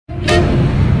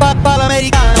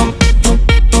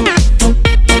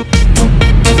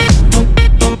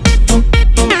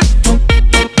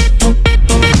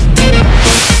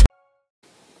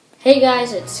Hey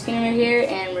guys, it's Skinner here,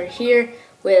 and we're here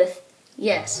with,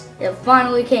 yes, it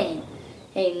finally came,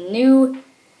 a new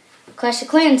Clash of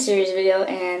Clans series video.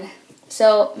 And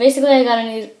so basically I got a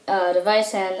new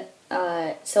device, and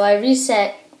so I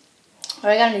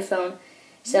got a new phone,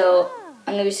 so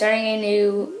I'm going to be starting a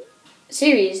new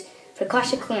series for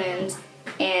Clash of Clans.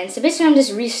 And so basically I'm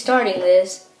just restarting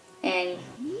this, and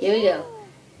here we go.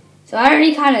 So I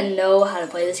already kind of know how to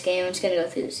play this game. I'm just going to go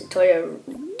through this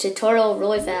tutorial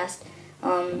really fast.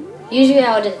 Usually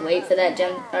I would just wait for that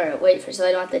gem, or so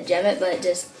I don't have to gem it, but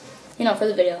just, for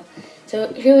the video.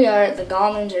 So here we are. The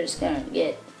goblins are just going to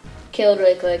get killed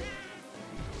really quick.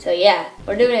 So yeah,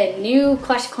 we're doing a new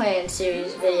Clash of Clans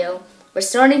series video. We're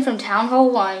starting from Town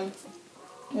Hall 1.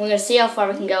 We're going to see how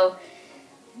far we can go.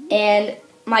 And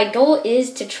my goal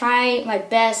is to try my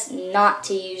best not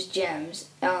to use gems.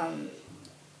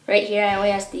 Right here, I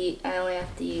only have to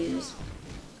use.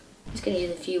 I'm just gonna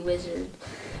use a few wizards.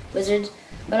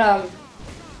 But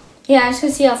yeah, I'm just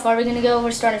gonna see how far we're gonna go.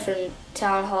 We're starting from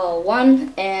Town Hall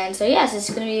 1, and so yes, it's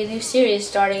gonna be a new series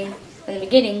starting from the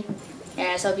beginning.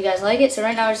 And so I hope you guys like it. So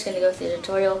right now we're just gonna go through the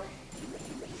tutorial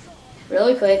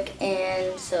really quick,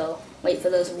 and so wait for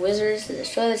those wizards to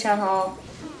destroy the Town Hall.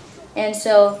 And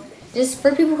so just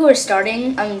for people who are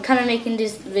starting, I'm kind of making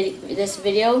this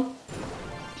video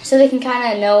so they can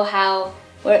kind of know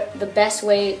the best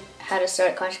way how to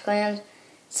start Clash of Clans.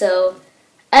 So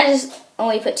I just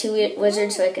only put 2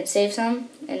 wizards so I can save some,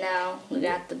 and now we're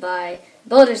gonna have to buy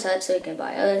Builder's Hut so we can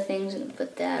buy other things. I'm gonna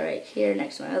put that right here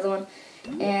next to my other one.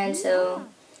 And so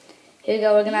here we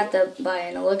go. We're gonna have to buy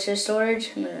an elixir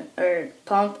storage, or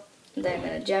pump. Then I'm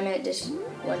gonna gem it, just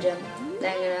 1 gem.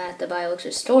 Then I'm gonna have to buy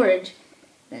elixir storage,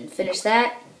 then finish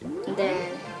that. And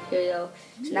then here we go.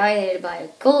 So now I need to buy a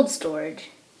gold storage.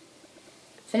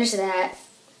 Finish that,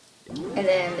 and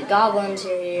then the goblins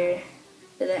are here,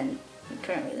 but then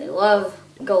currently they love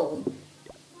gold,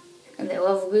 and they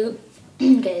love loot.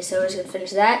 Okay, so we're just going to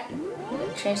finish that. We're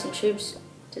going to train some troops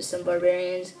to some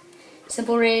barbarians.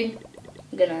 Simple raid,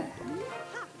 I'm going to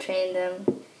train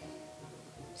them.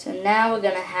 So now we're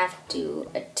going to have to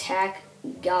attack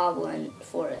Goblin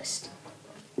Forest.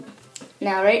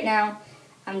 Now, right now,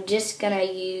 I'm just going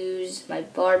to use my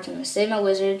barbs. I'm going to save my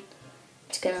wizard.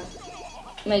 It's going to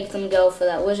make them go for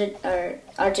that wizard or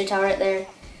archer tower right there.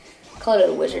 Call it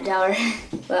a wizard tower.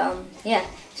 But yeah,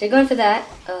 so you're going for that.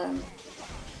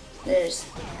 There's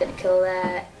gonna kill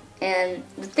that. And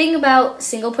the thing about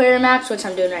single player maps, which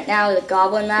I'm doing right now, the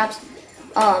goblin maps,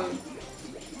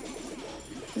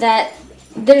 that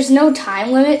there's no time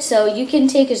limit, so you can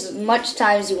take as much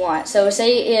time as you want. So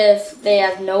say if they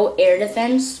have no air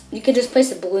defense, you could just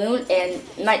place a balloon, and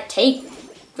it might take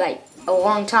like a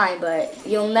long time, but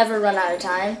you'll never run out of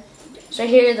time. So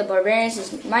here, the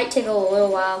barbarians might take a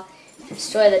little while to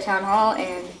destroy the town hall,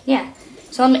 and yeah.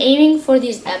 So I'm aiming for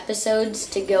these episodes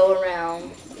to go around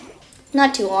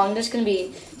not too long. There's gonna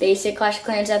be basic Clash of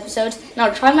Clans episodes, and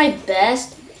I'll try my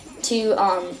best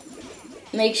to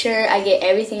make sure I get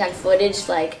everything on footage.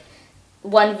 Like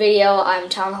one video on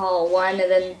Town Hall 1, and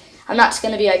then I'm not just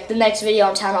going to be like the next video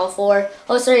on Town Hall 4.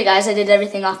 Oh, sorry guys, I did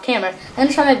everything off camera. I'm going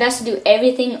to try my best to do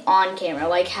everything on camera,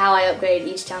 like how I upgraded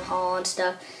each Town Hall and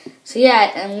stuff. So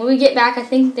yeah, and when we get back, I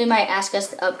think they might ask us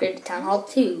to upgrade to Town Hall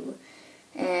 2.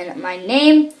 And my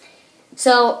name,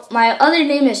 so my other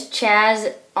name is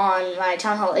Chaz on my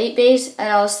Town Hall 8 base, and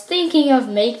I was thinking of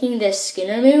making this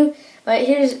Skinner Moo, but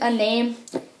here's a name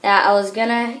that I was going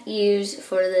to use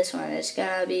for this one. It's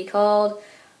going to be called,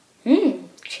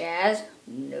 Chaz.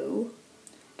 No.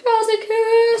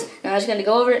 Chaz-a-kiss. Now I'm just going to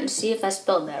go over it and see if I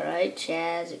spelled that right.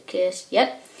 Chaz-a-kiss.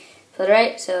 Yep. Spelled it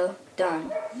right, so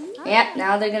done. Yep,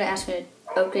 now they're going to ask me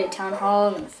to upgrade Town Hall.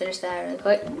 I'm going to finish that really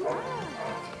quick.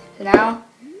 So now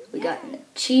we got an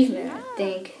achievement, I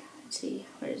think. Let's see,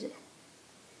 where is it?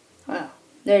 Well,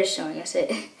 they're showing us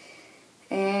it.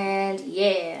 And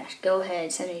yeah, go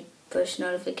ahead, send me push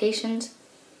notifications.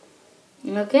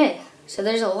 Okay, so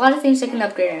there's a lot of things I can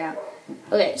upgrade now.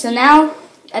 Okay, so now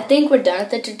I think we're done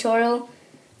with the tutorial.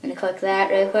 I'm going to click that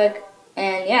real quick.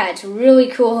 And yeah, it's really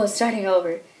cool starting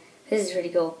over. This is pretty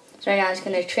cool. So right now I'm just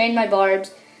going to train my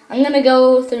barbs. I'm going to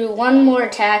go through one more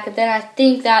attack, and then I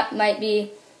think that might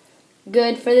be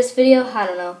good for this video. I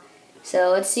don't know. So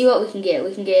let's see what we can get.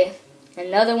 We can get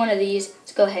another one of these.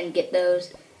 Let's go ahead and get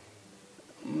those.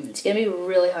 It's going to be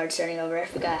really hard starting over. I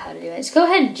forgot how to do it. Let's go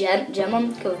ahead and gem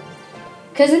them.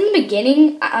 Because in the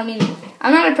beginning, I mean,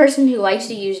 I'm not a person who likes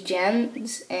to use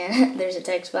gems, and there's a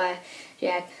text by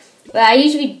Jack. But I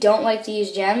usually don't like to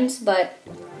use gems, but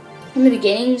in the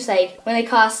beginnings, like when they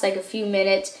cost like a few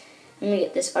minutes, I'm going to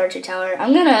get this archer tower.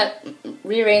 I'm going to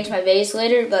rearrange my base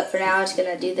later, but for now, I'm just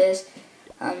going to do this.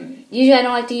 Usually I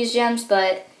don't like to use gems,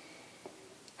 but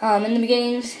in the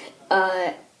beginnings,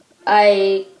 they're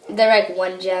like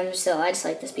 1 gem, so I just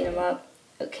like to speed them up.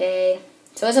 Okay,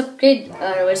 so let's upgrade,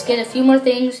 let's get a few more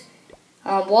things.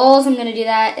 Walls, I'm gonna do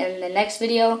that in the next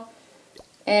video,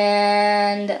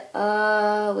 and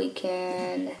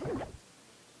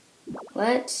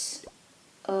let's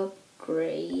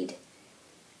upgrade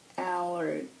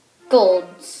our gold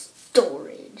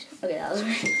storage. Okay, that was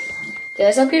weird. Okay,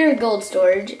 let's upgrade our gold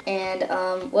storage,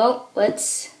 and well,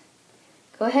 let's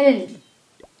go ahead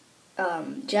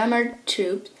and gem our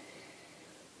troops.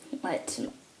 Let's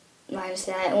minus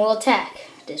that, and we'll attack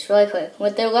just really quick.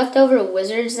 With the leftover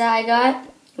wizards that I got,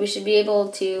 we should be able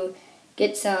to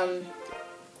get some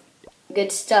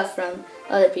good stuff from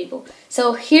other people.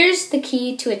 So here's the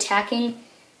key to attacking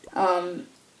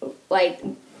like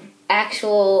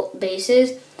actual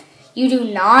bases. You do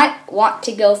not want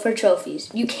to go for trophies.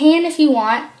 You can if you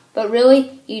want, but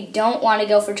really you don't want to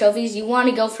go for trophies. You want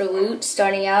to go for loot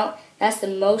starting out. That's the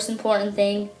most important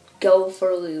thing. Go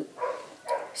for loot.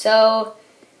 So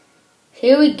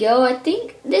here we go. I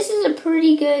think this is a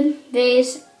pretty good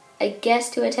base, I guess,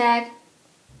 to attack.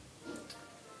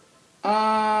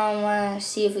 I'm gonna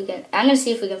see if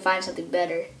we can find something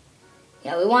better.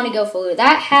 Yeah, we want to go for loot.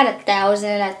 That had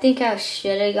 1,000. I think I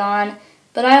should have gone,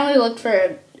 but I only looked for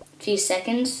a few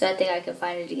seconds, so I think I can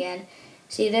find it again.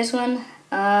 See this one?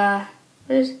 What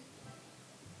is?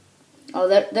 Oh,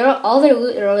 all their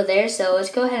loot are over there. So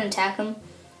let's go ahead and attack them,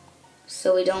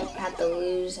 so we don't have to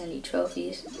lose any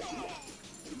trophies.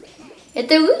 If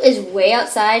their loot is way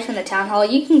outside from the town hall,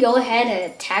 you can go ahead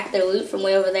and attack their loot from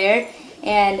way over there,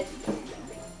 and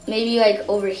maybe like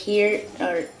over here,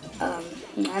 or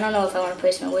I don't know if I want to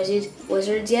place my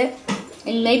wizards yet,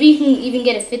 and maybe you can even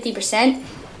get a 50%.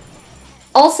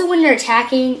 Also, when you're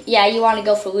attacking, yeah, you want to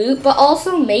go for loot, but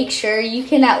also make sure you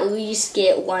can at least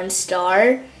get 1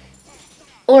 star,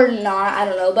 or not, I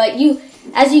don't know, but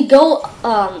as you go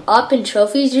up in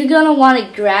trophies, you're going to want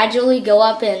to gradually go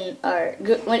up in,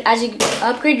 as you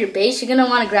upgrade your base, you're going to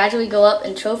want to gradually go up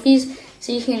in trophies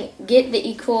so you can get the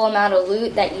equal amount of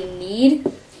loot that you need.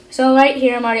 So right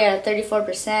here, I'm already at a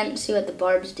 34%. See what the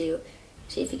barbs do.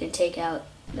 See if you can take out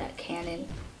that cannon.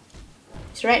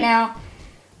 So right now,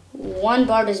 1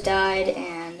 barb has died,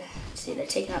 and let's see, they're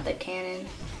taking out that cannon.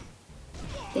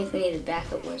 I think we need a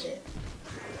backup wizard.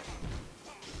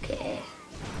 Okay.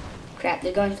 Crap,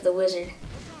 they're going for the wizard.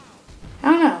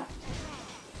 I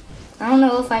don't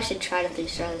know if I should try to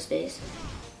 3-star this base.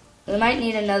 We might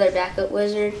need another backup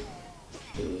wizard.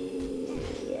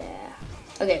 Yeah.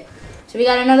 Okay, so we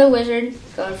got another wizard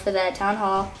going for that town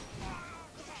hall.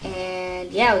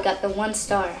 And yeah, we got the 1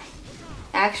 star.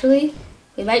 Actually,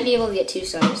 we might be able to get 2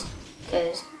 stars,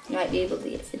 because we might be able to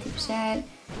get 50%.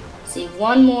 See,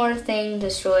 1 more thing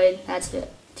destroyed. That's a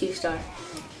 2-star.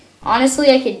 Honestly,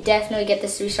 I could definitely get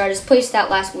this 3-star. Just place that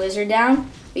last wizard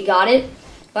down. We got it.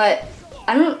 But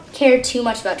I don't care too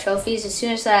much about trophies. As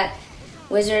soon as that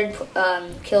wizard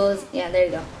kills, yeah, there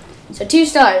you go. So 2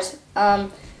 stars.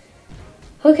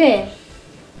 Okay.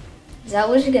 Is that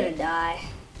wizard gonna die?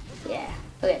 Yeah.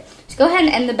 Okay. Let's go ahead and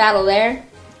end the battle there.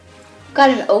 Got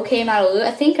an okay amount of loot.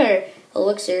 I think our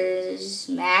elixir is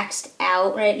maxed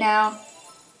out right now.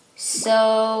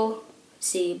 So let's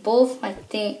see. Both my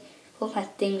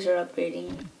things are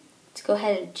upgrading. Let's go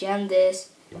ahead and gem this.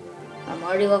 I'm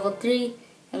already level 3.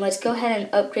 And let's go ahead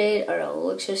and upgrade our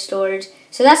elixir storage.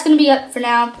 So that's going to be up for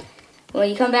now. When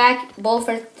you come back, both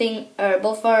our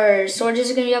storages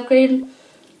are going to be upgraded.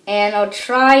 And I'll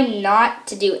try not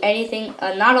to do anything,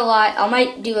 not a lot. I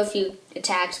might do a few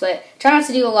attacks, but try not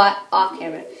to do a lot off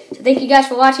camera. So thank you guys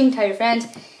for watching. Tell your friends.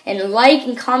 And like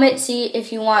and comment, see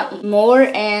if you want more.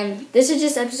 And this is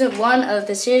just episode 1 of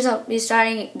the series I'll be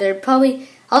starting.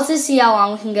 I'll just see how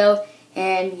long we can go.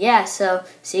 And yeah, so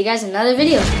see you guys in another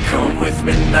video. Come with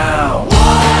me now.